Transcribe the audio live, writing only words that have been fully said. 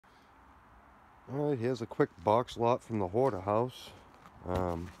Alright, here's a quick box lot from the hoarder house.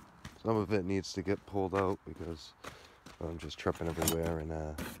 Some of it needs to get pulled out because I'm just tripping everywhere, and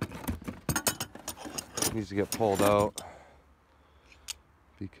it needs to get pulled out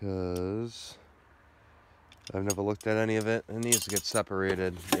because I've never looked at any of it. It needs to get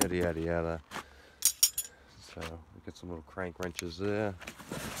separated, yada yada yada. So we get some little crank wrenches there.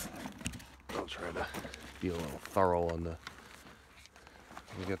 I'll try to be a little thorough on the.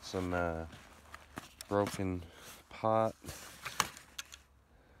 We got some broken pot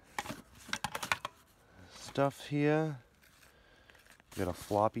stuff here. Got a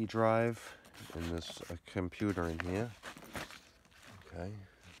floppy drive and a computer in here. Okay.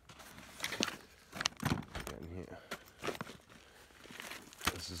 Get in here.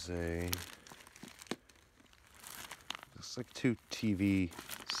 This is looks like 2 TV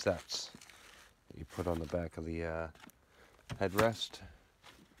sets that you put on the back of the headrest.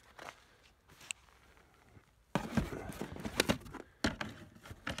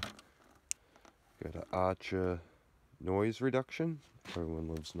 Got an Archer noise reduction. Everyone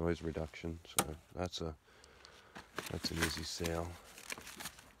loves noise reduction, so that's an easy sale.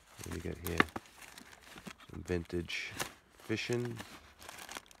 What do we get here? Some vintage fishing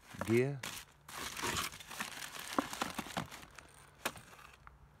gear.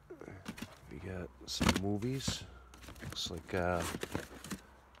 We got some movies. Looks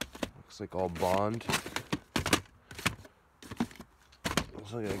like all Bond.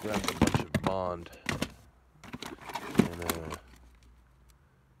 Looks like I grabbed a bunch of Bond and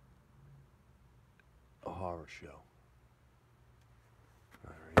a horror show.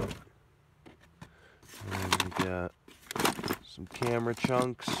 Alright. And we got some camera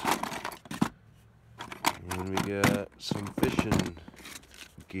chunks. And we got some fishing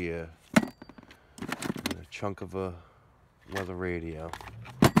gear. And a chunk of a weather radio.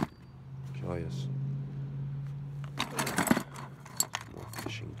 Joyous. More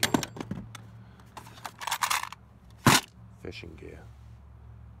fishing gear. Fishing gear.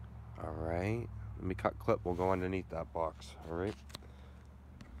 Alright. Let me cut clip. We'll go underneath that box. Alright.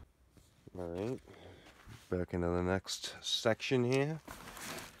 Alright. Back into the next section here.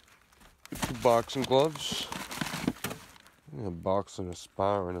 Boxing gloves. A box and a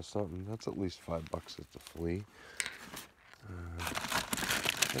sparring or something. That's at least $5 at the flea.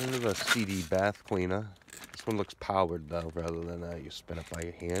 Another CD bath cleaner. This one looks powered though, rather than you spin it by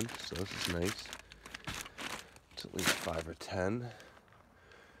your hand. So this is nice. It's at least 5 or 10.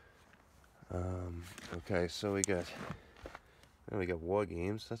 Okay, so we got War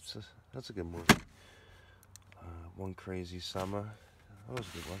Games. That's a good movie. One Crazy Summer. That was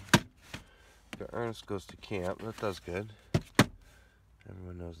a good one. Got Ernest Goes to Camp. That does good.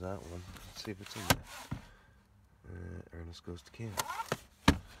 Everyone knows that one. Let's see if it's in there. Ernest Goes to Camp.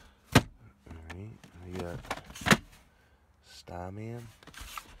 Alright, we got Starman.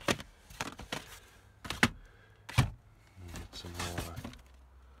 We got some more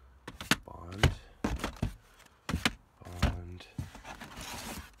Bond.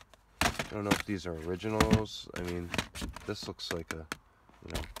 I don't know if these are originals. I mean, this looks like a,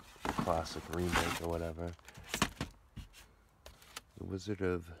 classic remake or whatever. The Wizard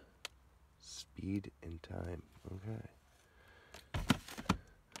of Speed and Time. Okay.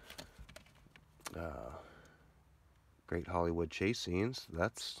 Great Hollywood chase scenes.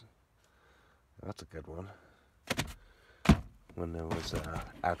 That's a good one. When there was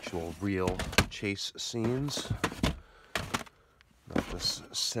actual real chase scenes, not this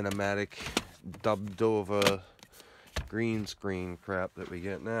cinematic dubbed over green screen crap that we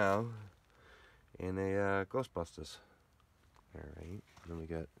get now in a Ghostbusters. Alright, then we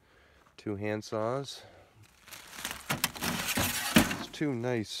got 2 hand saws. It's 2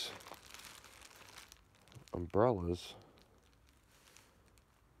 nice umbrellas.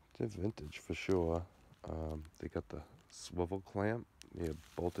 They're vintage for sure. They got the swivel clamp. You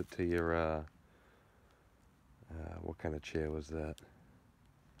bolt it to your what kind of chair was that?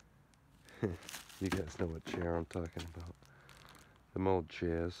 You guys know what chair I'm talking about. Them old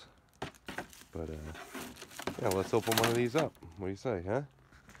chairs. But yeah, let's open one of these up. What do you say, huh?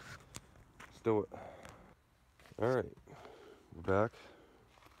 Let's do it. Alright, we're back.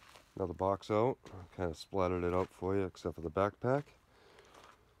 Another box out. Kind of splattered it out for you, except for the backpack.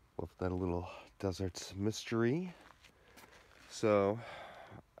 Left that a little Desert's Mystery. So,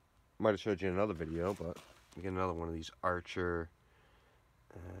 might have showed you in another video, but we get another one of these Archer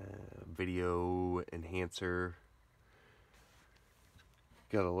video enhancer.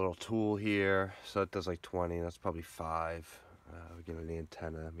 Got a little tool here, so it does like 20. That's probably 5. We get an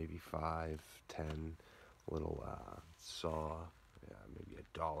antenna, maybe 5, 10. Little saw, yeah, maybe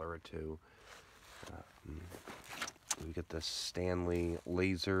 $1 or $2. We get this Stanley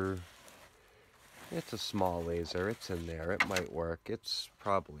laser. It's a small laser. It's in there. It might work. It's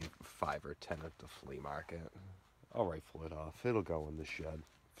probably 5 or 10 at the flea market. I'll rifle it off. It'll go in the shed.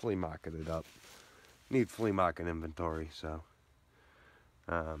 Flea market it up. Need flea market inventory, so.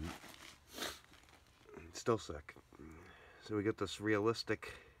 Still sick. So we get this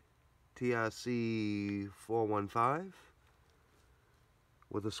realistic TRC 415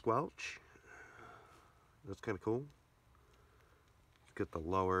 with a squelch. That's kind of cool. Get the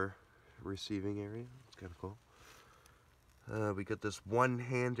lower receiving area. It's kind of cool. We get this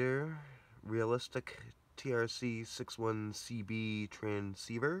one-hander realistic TRC 61CB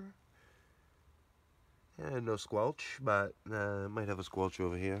transceiver. And no squelch, but might have a squelch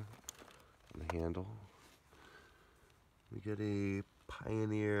over here on the handle. We get a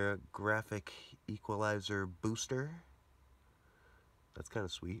Pioneer graphic equalizer booster. That's kind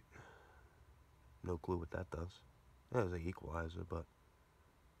of sweet. No clue what that does. Yeah, it's an equalizer, but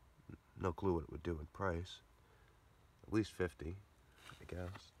no clue what it would do in price. At least 50, I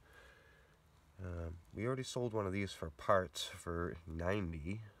guess. We already sold one of these for parts for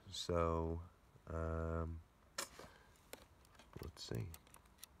 90, so let's see.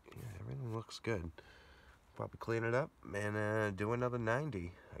 Yeah, everything looks good. Probably clean it up and do another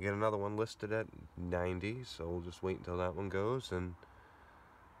 90. I got another one listed at 90, so we'll just wait until that one goes, and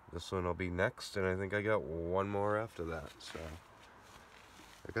this one will be next, and I think I got one more after that. So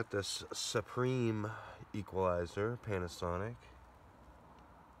I got this Supreme equalizer, Panasonic.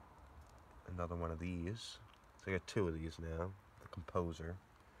 Another one of these. So I got 2 of these now. The Composer.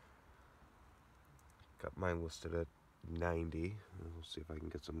 Got mine listed at 90. We'll see if I can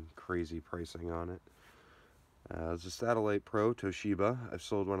get some crazy pricing on it. It's a Satellite Pro Toshiba. I've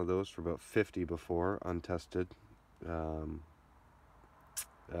sold one of those for about 50 before, untested.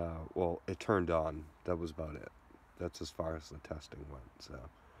 Well, it turned on. That was about it. That's as far as the testing went. So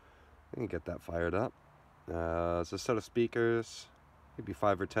I can get that fired up. It's a set of speakers, maybe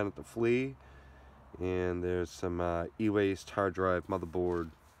 5 or 10 at the flea. And there's some e-waste hard drive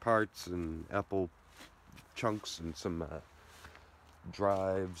motherboard parts and Apple chunks and some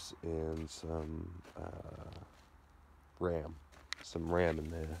drives and some RAM. Some RAM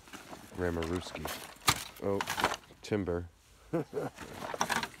in there. Ramaruski. Oh, timber. Alright,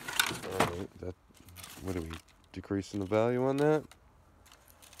 that, what are we decreasing the value on that?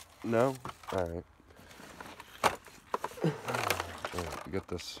 No? Alright. We got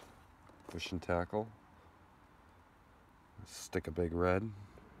this fishing tackle. Stick a big red.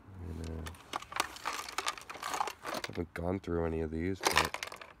 And, haven't gone through any of these, but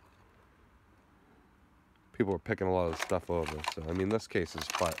people are picking a lot of stuff over. So I mean, this case is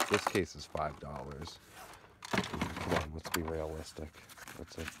 $5. Come on, let's be realistic.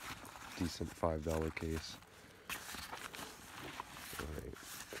 That's a decent $5 case. Alright.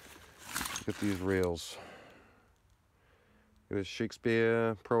 Get these reels. There's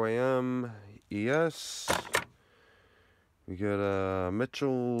Shakespeare Pro AM ES. We got a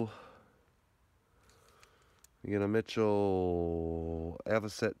Mitchell. We got a Mitchell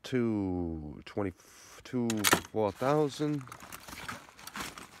Avocet 2 4000.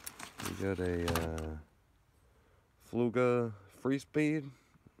 We got a Fluga Free Speed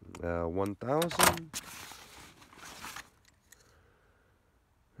 1000.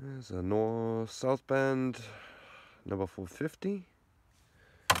 There's a North South Bend number 450.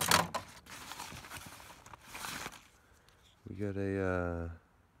 We got a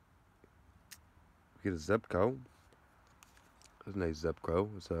Zebco. That's a nice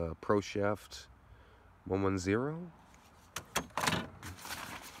Zebco. It's a Pro Shaft 110.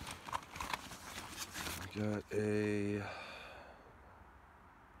 We got a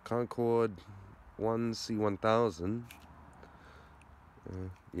Concord 1 C1000.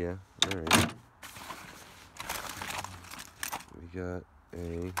 Yeah, alright. We got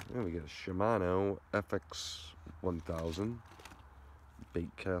a Shimano FX 1000 bait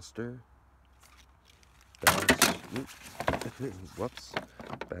caster. Bass, whoops,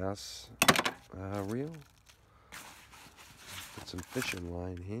 bass reel. Put some fishing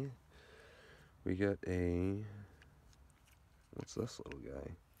line here. We got a, what's this little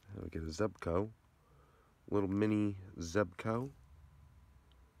guy? We get a Zebco, little mini Zebco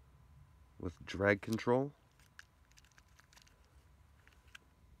with drag control.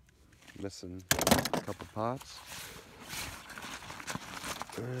 Missing a couple pots.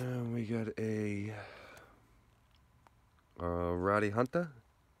 And we got a Roddy Hunter,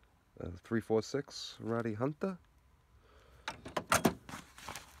 346 Roddy Hunter.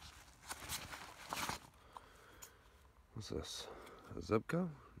 What's this? A Zebco?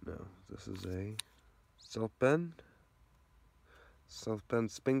 No, this is a South Bend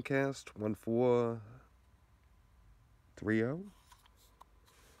Spincast 1430.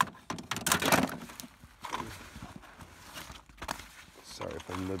 Sorry if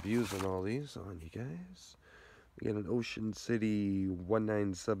I'm abusing all these on you guys. We got an Ocean City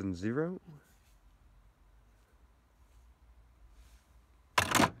 1970.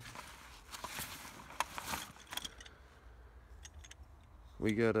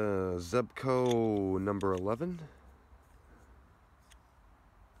 We got a Zebco number 11.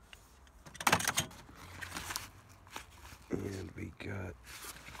 And we got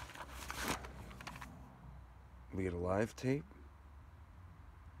a live tape.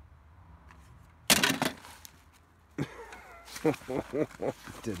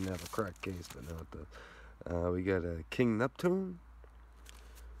 Didn't have a crack case, but now it does. We got a King Neptune.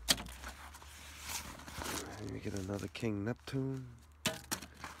 And we get another King Neptune. What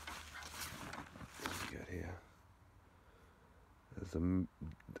we got here?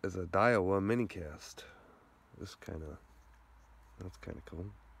 There's a Daiwa mini cast. That's kind of cool.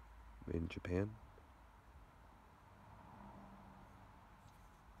 Made in Japan.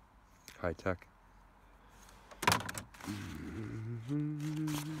 High tech.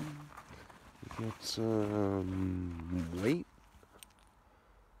 We got some weight.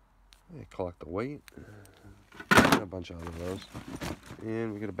 Yeah, collect the weight. A bunch of other those.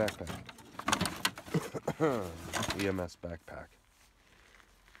 And we got a backpack. EMS backpack.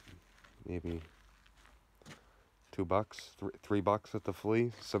 Maybe $2, $3 at the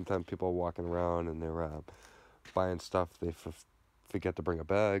flea. Sometimes people are walking around and they're buying stuff. They forget to bring a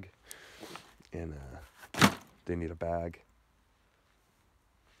bag, and they need a bag.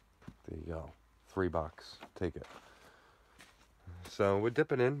 There you go, $3. Take it. So we're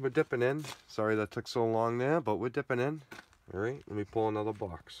dipping in. Sorry that took so long there, but we're dipping in. All right, let me pull another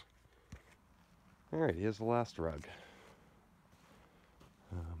box. All right, here's the last rug.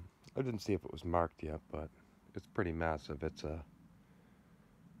 I didn't see if it was marked yet, but it's pretty massive. It's a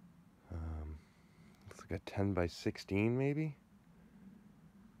looks like a 10 by 16 maybe.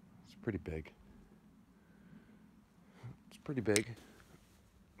 It's pretty big. It's pretty big.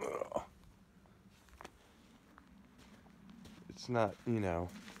 Ugh. It's not,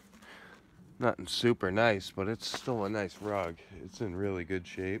 nothing super nice, but it's still a nice rug. It's in really good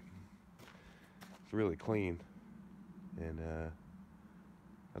shape. It's really clean, and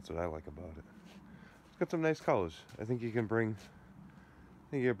that's what I like about it. It's got some nice colors. I think you can bring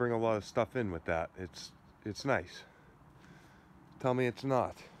a lot of stuff in with that. It's nice. Tell me it's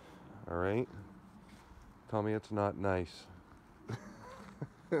not. All right? Tell me it's not nice.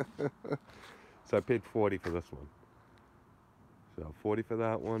 So I paid $40 for this one. So $40 for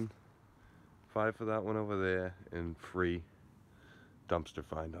that one, $5 for that one over there, and free dumpster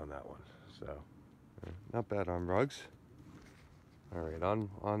find on that one. So not bad on rugs. All right, on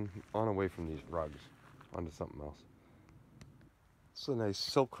away from these rugs, onto something else. It's a nice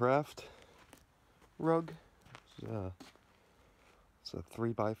Silkcraft rug. It's a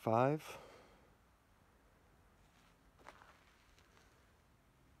 3x5. I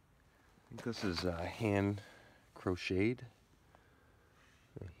think this is hand crocheted,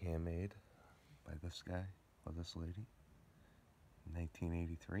 handmade by this guy or this lady in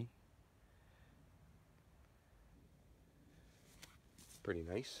 1983. Pretty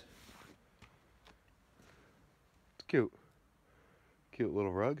nice. It's cute. Cute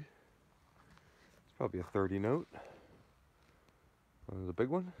little rug. It's probably a 30 note. The big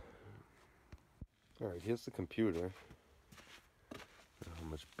one. Alright, here's the computer. I don't know how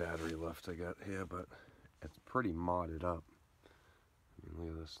much battery left I got here, but it's pretty modded up. I mean, look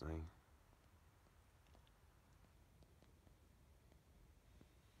at this thing.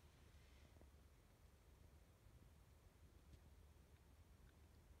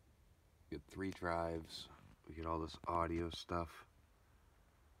 We get 3 drives. We get all this audio stuff.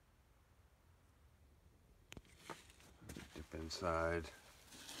 Dip inside.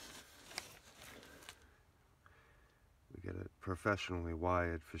 We get it professionally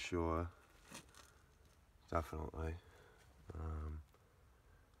wired for sure. Definitely.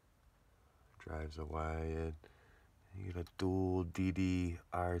 Drives are wired. You get a dual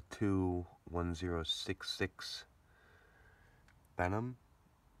DDR2 1066 Venom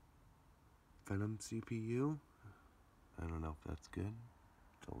CPU. I don't know if that's good.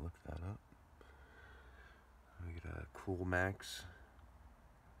 Don't look that up. We get a Cool Max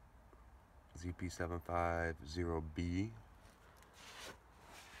ZP750B. You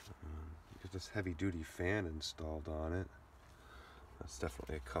get this heavy duty fan installed on it. That's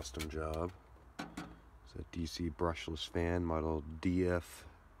definitely a custom job. It's a DC brushless fan model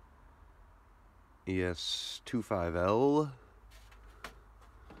ES25L.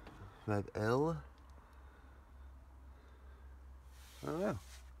 That L? I don't know.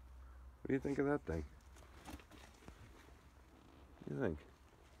 What do you think of that thing? What do you think?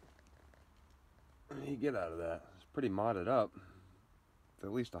 What do you get out of that? It's pretty modded up. It's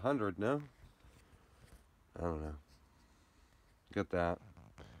at least 100, no? I don't know. Get that.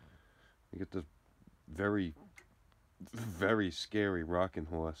 You get this very, very scary rocking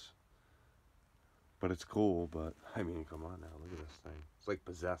horse. But it's cool, but I mean, come on now, look at this thing. It's like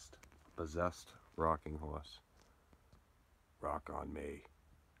possessed. Possessed rocking horse. Rock on me.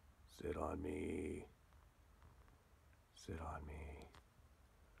 Sit on me. Sit on me.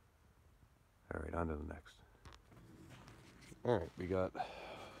 Alright, on to the next. Alright, we got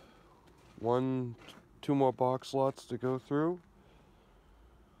two more box slots to go through.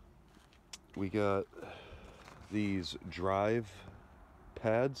 We got these drive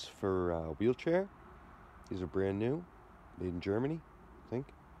pads for wheelchair. These are brand new, made in Germany, I think.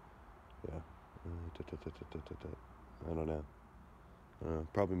 Yeah. I don't know.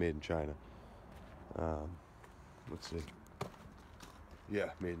 Probably made in China. Let's see.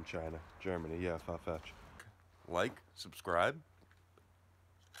 Yeah, made in China, Germany. Yeah, far-fetched. Like, subscribe,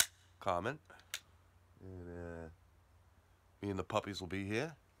 comment, and me and the puppies will be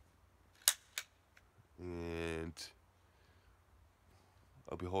here. And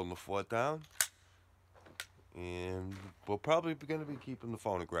I'll be holding the fort down. And we're probably going to be keeping the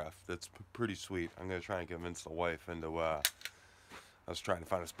phonograph. That's pretty sweet. I'm going to try and convince the wife into, I was trying to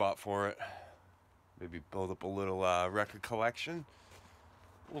find a spot for it. Maybe build up a little record collection.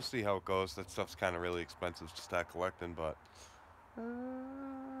 We'll see how it goes. That stuff's kind of really expensive to start collecting, but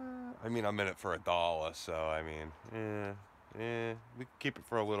I mean, I'm in it for $1, so I mean, we can keep it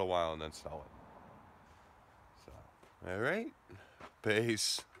for a little while and then sell it. So, all right,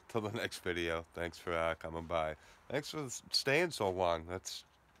 peace. Till the next video. Thanks for coming by. Thanks for staying so long. That's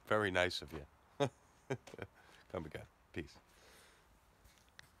very nice of you. Come again. Peace.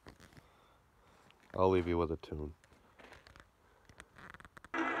 I'll leave you with a tune.